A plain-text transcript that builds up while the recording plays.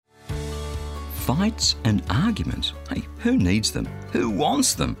Fights and arguments, hey, who needs them? Who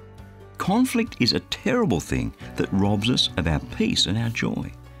wants them? Conflict is a terrible thing that robs us of our peace and our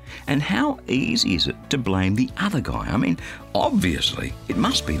joy. And how easy is it to blame the other guy? I mean, obviously, it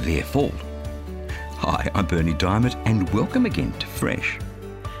must be their fault. Hi, I'm Bernie Diamond, and welcome again to Fresh.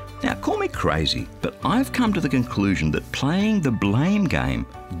 Now, call me crazy, but I've come to the conclusion that playing the blame game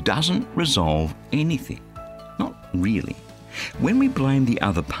doesn't resolve anything. Not really. When we blame the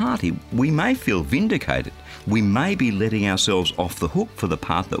other party, we may feel vindicated. We may be letting ourselves off the hook for the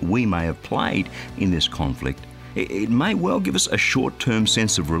part that we may have played in this conflict. It may well give us a short-term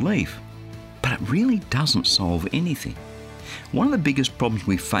sense of relief, but it really doesn't solve anything. One of the biggest problems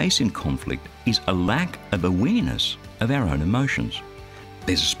we face in conflict is a lack of awareness of our own emotions.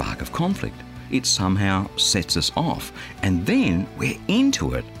 There's a spark of conflict. It somehow sets us off, and then we're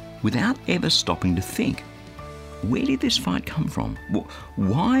into it without ever stopping to think. Where did this fight come from?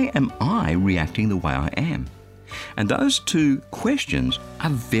 Why am I reacting the way I am? And those two questions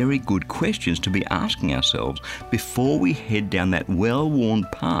are very good questions to be asking ourselves before we head down that well-worn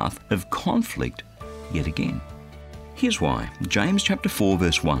path of conflict yet again. Here's why. James chapter 4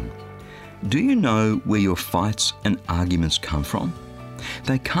 verse 1. Do you know where your fights and arguments come from?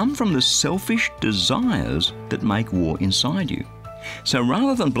 They come from the selfish desires that make war inside you. So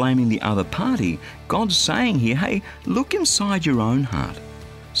rather than blaming the other party, God's saying here, hey, look inside your own heart.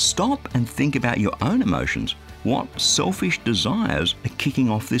 Stop and think about your own emotions. What selfish desires are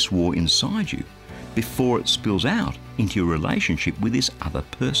kicking off this war inside you before it spills out into your relationship with this other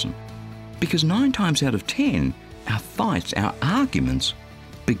person? Because 9 times out of 10, our fights, our arguments,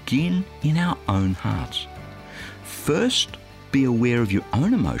 begin in our own hearts. First, be aware of your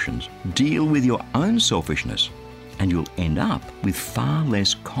own emotions. Deal with your own selfishness, and you'll end up with far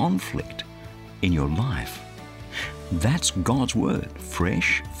less conflict in your life. That's God's Word,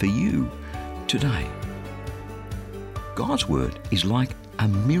 fresh for you today. God's Word is like a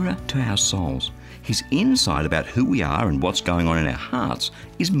mirror to our souls. His insight about who we are and what's going on in our hearts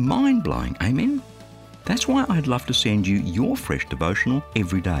is mind-blowing, amen? That's why I'd love to send you your Fresh Devotional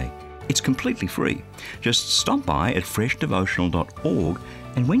every day. It's completely free. Just stop by at freshdevotional.org,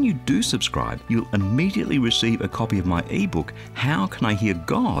 and when you do subscribe, you'll immediately receive a copy of my ebook, How Can I Hear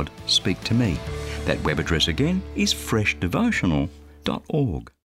God Speak to Me? That web address again is freshdevotional.org.